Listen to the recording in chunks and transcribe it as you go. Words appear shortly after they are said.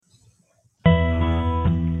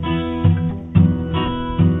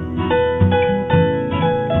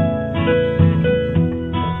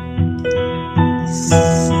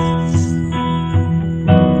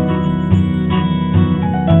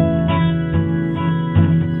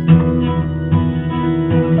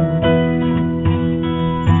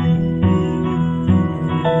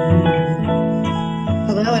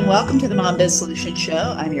Mom Biz Solutions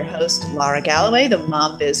Show. I'm your host, Laura Galloway, the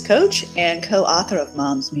Mom Biz Coach and co-author of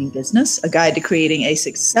Moms Mean Business, a guide to creating a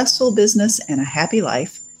successful business and a happy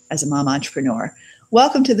life as a mom entrepreneur.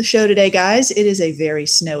 Welcome to the show today, guys. It is a very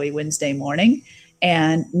snowy Wednesday morning.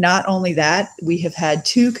 And not only that, we have had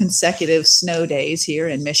 2 consecutive snow days here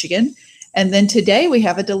in Michigan. And then today we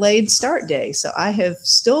have a delayed start day. So I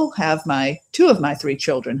still have 2 of my 3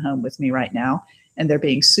 children home with me right now. And they're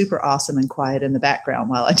being super awesome and quiet in the background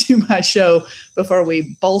while I do my show before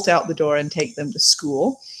we bolt out the door and take them to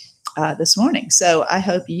school this morning. So I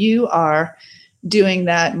hope you are doing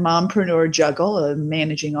that mompreneur juggle of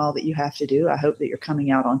managing all that you have to do. I hope that you're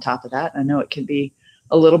coming out on top of that. I know it can be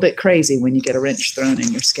a little bit crazy when you get a wrench thrown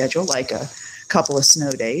in your schedule, like a couple of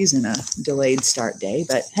snow days and a delayed start day.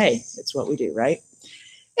 But hey, it's what we do, right?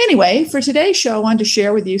 Anyway, for today's show, I wanted to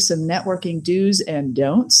share with you some networking do's and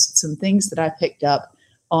don'ts, some things that I picked up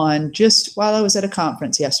on just while I was at a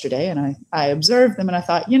conference yesterday. And I observed them and I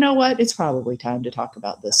thought, you know what? It's probably time to talk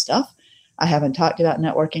about this stuff. I haven't talked about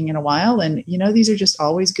networking in a while. And, these are just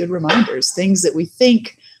always good reminders, things that we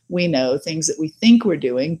think we know, things that we think we're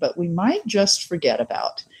doing, but we might just forget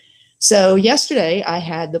about. So yesterday, I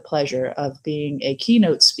had the pleasure of being a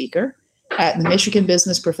keynote speaker at the Michigan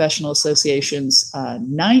Business Professional Association's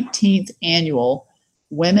 19th annual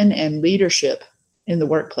Women and Leadership in the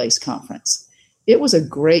Workplace Conference. It was a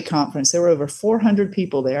great conference. There were over 400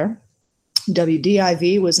 people there.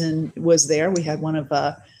 WDIV was there. We had one of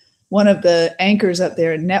the anchors up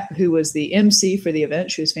there, who was the MC for the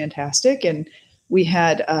event. She was fantastic. And we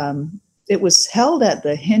had, it was held at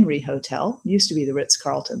the Henry Hotel, used to be the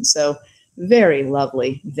Ritz-Carlton. So very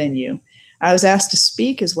lovely venue. I was asked to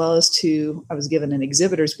speak as well as I was given an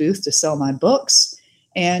exhibitor's booth to sell my books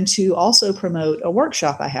and to also promote a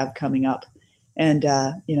workshop I have coming up. And,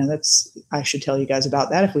 I should tell you guys about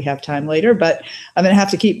that if we have time later, but I'm going to have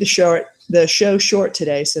to keep the show short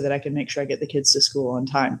today so that I can make sure I get the kids to school on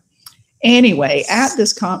time. Anyway, at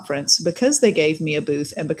this conference, because they gave me a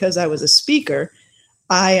booth and because I was a speaker,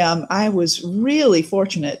 I was really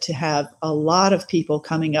fortunate to have a lot of people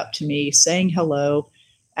coming up to me, saying hello,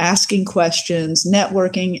 asking questions,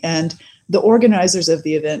 networking, and the organizers of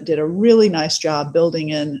the event did a really nice job building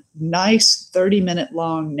in nice 30-minute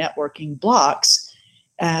long networking blocks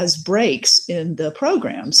as breaks in the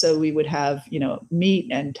program. So we would have, meet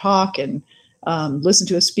and talk and listen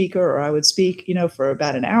to a speaker, or I would speak, for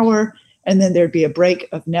about an hour, and then there'd be a break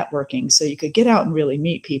of networking so you could get out and really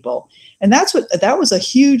meet people. And that was a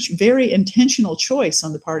huge, very intentional choice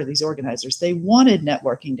on the part of these organizers. They wanted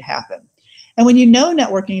networking to happen. And when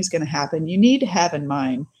networking is going to happen, you need to have in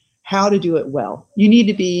mind how to do it well. You need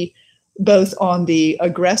to be both on the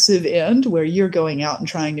aggressive end where you're going out and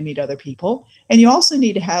trying to meet other people. And you also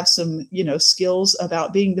need to have some, skills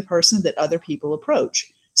about being the person that other people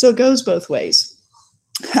approach. So it goes both ways.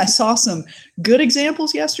 I saw some good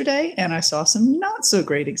examples yesterday, and I saw some not so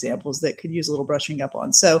great examples that could use a little brushing up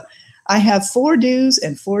on. So I have 4 do's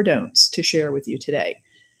and 4 don'ts to share with you today.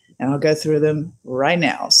 And I'll go through them right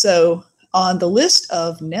now. So on the list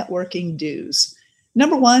of networking do's,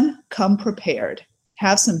 number 1, come prepared.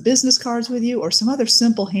 Have some business cards with you or some other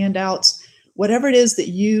simple handouts, whatever it is that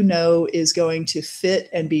is going to fit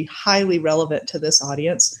and be highly relevant to this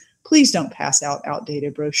audience. Please don't pass out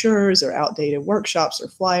outdated brochures or outdated workshops or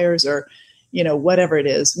flyers or, whatever it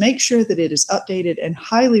is. Make sure that it is updated and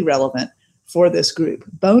highly relevant for this group.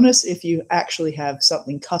 Bonus if you actually have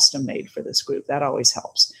something custom made for this group. That always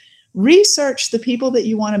helps. Research the people that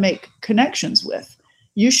you want to make connections with.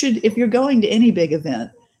 You should, if you're going to any big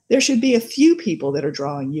event, there should be a few people that are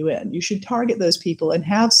drawing you in. You should target those people and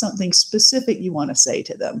have something specific you want to say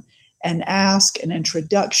to them and ask an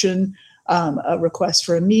introduction, a request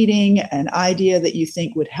for a meeting, an idea that you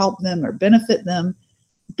think would help them or benefit them.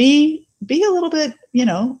 Be a little bit,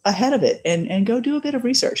 ahead of it and go do a bit of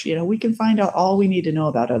research. We can find out all we need to know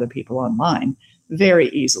about other people online very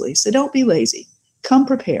easily. So don't be lazy. Come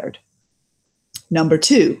prepared. Number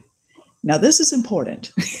 2, now this is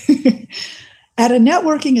important. At a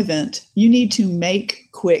networking event, you need to make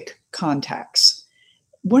quick contacts.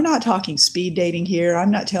 We're not talking speed dating here.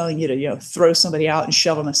 I'm not telling you to, throw somebody out and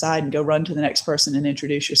shove them aside and go run to the next person and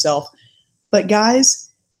introduce yourself. But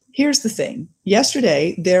guys, here's the thing.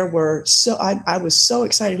 Yesterday, I was so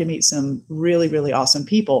excited to meet some really, really awesome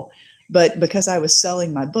people. But because I was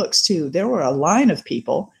selling my books too, there were a line of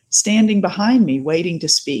people standing behind me waiting to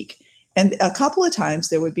speak. And a couple of times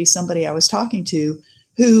there would be somebody I was talking to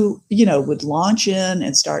who, would launch in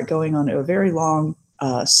and start going on a very long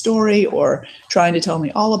story or trying to tell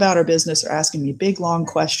me all about our business or asking me big, long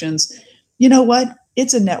questions. You know what?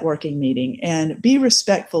 It's a networking meeting, and be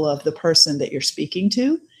respectful of the person that you're speaking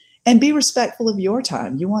to And be respectful of your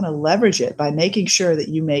time. You want to leverage it by making sure that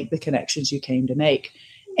you make the connections you came to make.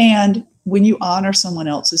 And when you honor someone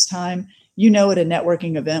else's time, at a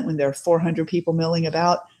networking event when there are 400 people milling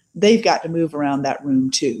about, they've got to move around that room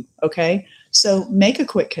too. Okay. So make a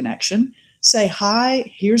quick connection. Say,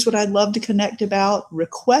 hi, here's what I'd love to connect about.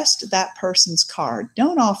 Request that person's card.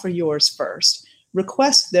 Don't offer yours first.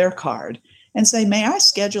 Request their card and say, may I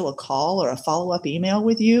schedule a call or a follow-up email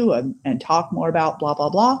with you and talk more about blah, blah,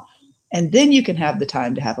 blah. And then you can have the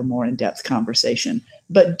time to have a more in-depth conversation.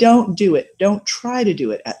 But don't do it. Don't try to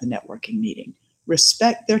do it at the networking meeting.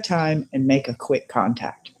 Respect their time and make a quick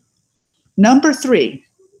contact. Number 3,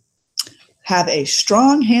 have a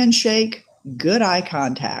strong handshake, good eye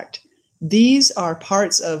contact. These are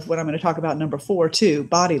parts of what I'm going to talk about. Number 4 too,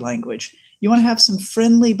 body language. You want to have some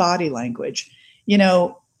friendly body language.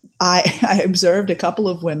 I observed a couple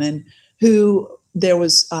of women who there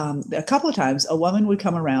was a couple of times a woman would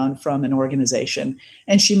come around from an organization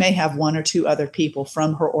and she may have 1 or 2 other people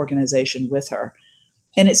from her organization with her.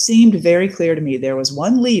 And it seemed very clear to me there was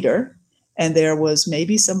one leader and there was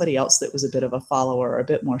maybe somebody else that was a bit of a follower or a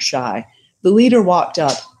bit more shy. The leader walked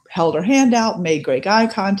up, held her hand out, made great eye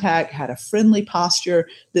contact, had a friendly posture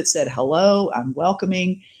that said, hello, I'm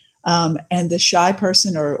welcoming. And the shy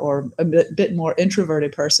person or a bit more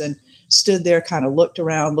introverted person stood there, kind of looked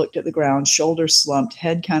around, looked at the ground, shoulders slumped,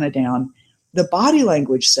 head kind of down. The body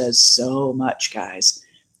language says so much, guys.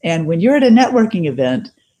 And when you're at a networking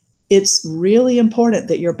event, it's really important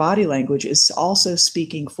that your body language is also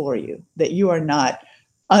speaking for you, that you are not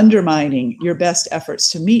undermining your best efforts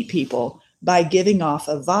to meet people by giving off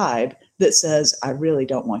a vibe that says, I really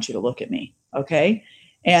don't want you to look at me. Okay.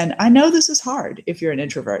 And I know this is hard if you're an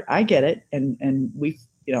introvert. I get it. And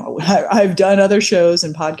I've done other shows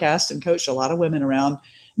and podcasts and coached a lot of women around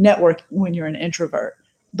network when you're an introvert.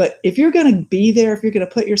 But if you're going to be there, if you're going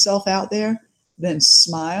to put yourself out there, then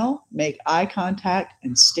smile, make eye contact,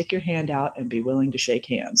 and stick your hand out and be willing to shake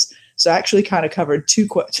hands. So I actually kind of covered two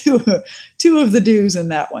of the do's in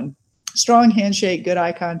that one. Strong handshake, good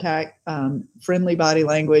eye contact, friendly body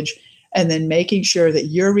language, and then making sure that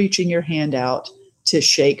you're reaching your hand out to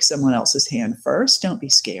shake someone else's hand first. Don't be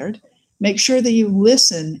scared. Make sure that you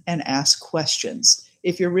listen and ask questions.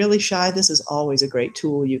 If you're really shy, this is always a great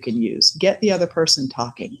tool you can use. Get the other person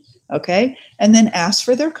talking, okay? And then ask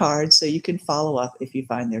for their card so you can follow up if you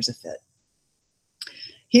find there's a fit.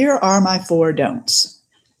 Here are my 4 don'ts.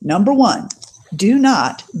 Number 1, do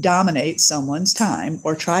not dominate someone's time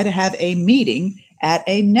or try to have a meeting at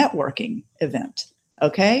a networking event,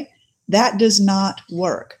 okay? That does not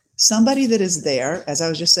work. Somebody that is there, as I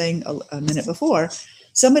was just saying a minute before,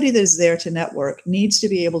 somebody that is there to network needs to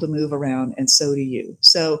be able to move around, and so do you.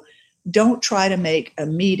 So don't try to make a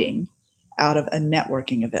meeting out of a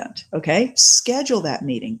networking event, okay? Schedule that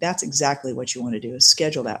meeting. That's exactly what you want to do, is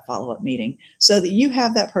schedule that follow-up meeting so that you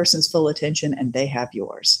have that person's full attention and they have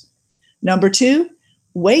yours. Number 2,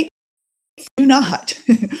 do not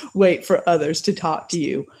wait for others to talk to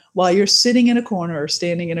you while you're sitting in a corner or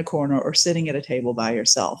standing in a corner or sitting at a table by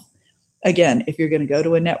yourself. Again, if you're going to go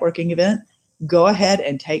to a networking event, go ahead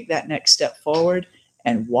and take that next step forward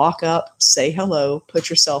and walk up, say hello, put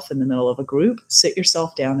yourself in the middle of a group, sit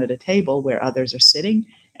yourself down at a table where others are sitting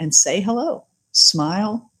and say hello.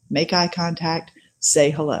 Smile, make eye contact,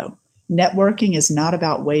 say hello. Networking is not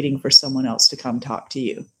about waiting for someone else to come talk to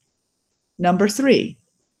you. Number 3,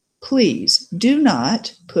 please do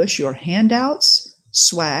not push your handouts,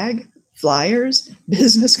 swag, flyers,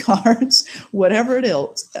 business cards, whatever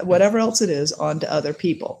else it is, onto other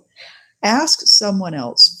people. Ask someone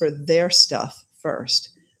else for their stuff first.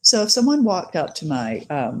 So if someone walked up to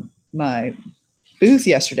my booth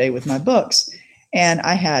yesterday with my books, and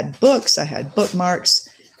I had books, I had bookmarks,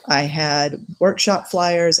 I had workshop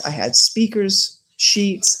flyers, I had speakers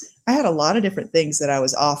sheets, I had a lot of different things that I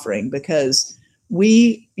was offering because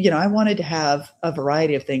I wanted to have a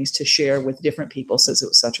variety of things to share with different people since it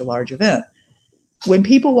was such a large event. When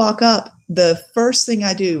people walk up, the first thing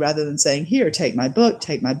I do, rather than saying, here, take my book,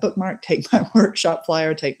 take my bookmark, take my workshop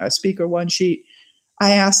flyer, take my speaker one sheet,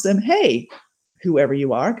 I ask them, hey, whoever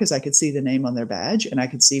you are, because I could see the name on their badge and I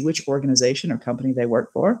could see which organization or company they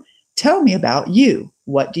work for. Tell me about you.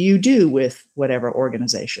 What do you do with whatever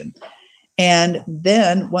organization? And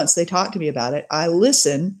then once they talk to me about it, I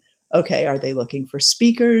listen. Okay, are they looking for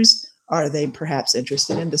speakers? Are they perhaps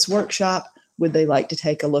interested in this workshop? Would they like to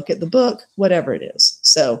take a look at the book? Whatever it is.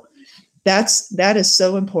 So that is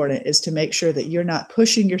so important, is to make sure that you're not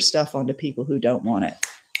pushing your stuff onto people who don't want it.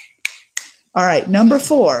 All right, number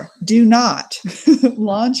 4, do not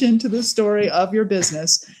launch into the story of your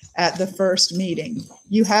business at the first meeting.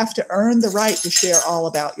 You have to earn the right to share all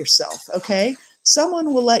about yourself, okay?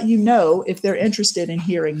 Someone will let you know if they're interested in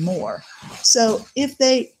hearing more. So if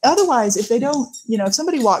they don't, if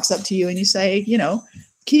somebody walks up to you and you say,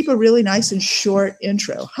 keep a really nice and short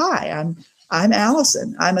intro. Hi, I'm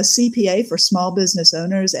Allison. I'm a CPA for small business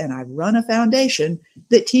owners, and I run a foundation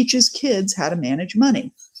that teaches kids how to manage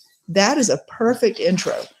money. That is a perfect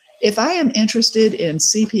intro. If I am interested in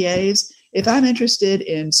CPAs, if I'm interested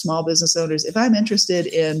in small business owners, if I'm interested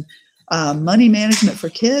in money management for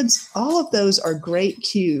kids, all of those are great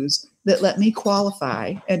cues that let me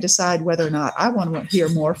qualify and decide whether or not I want to hear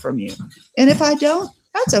more from you. And if I don't,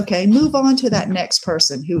 that's okay. Move on to that next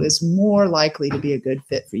person who is more likely to be a good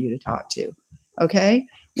fit for you to talk to. Okay?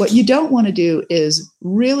 What you don't want to do is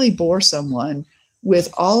really bore someone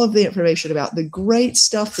with all of the information about the great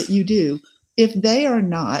stuff that you do if they are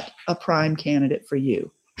not a prime candidate for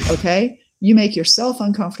you. Okay? You make yourself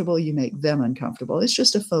uncomfortable, you make them uncomfortable. It's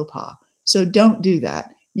just a faux pas. So don't do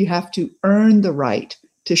that. You have to earn the right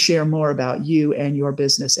to share more about you and your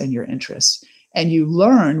business and your interests. And you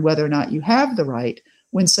learn whether or not you have the right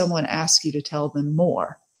when someone asks you to tell them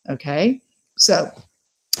more. Okay? So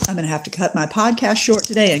I'm going to have to cut my podcast short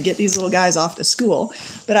today and get these little guys off to school.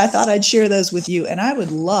 But I thought I'd share those with you. And I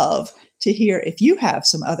would love to hear if you have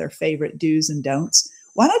some other favorite do's and don'ts.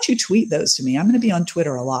 Why don't you tweet those to me? I'm going to be on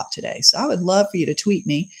Twitter a lot today. So I would love for you to tweet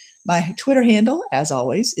me. My Twitter handle, as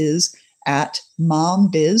always, is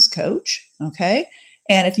 @MomBizCoach. Okay.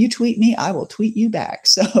 And if you tweet me, I will tweet you back.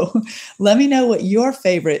 So let me know what your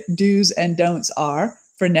favorite do's and don'ts are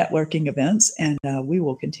for networking events. And we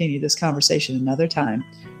will continue this conversation another time.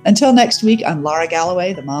 Until next week, I'm Laura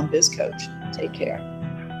Galloway, the Mom Biz Coach. Take care.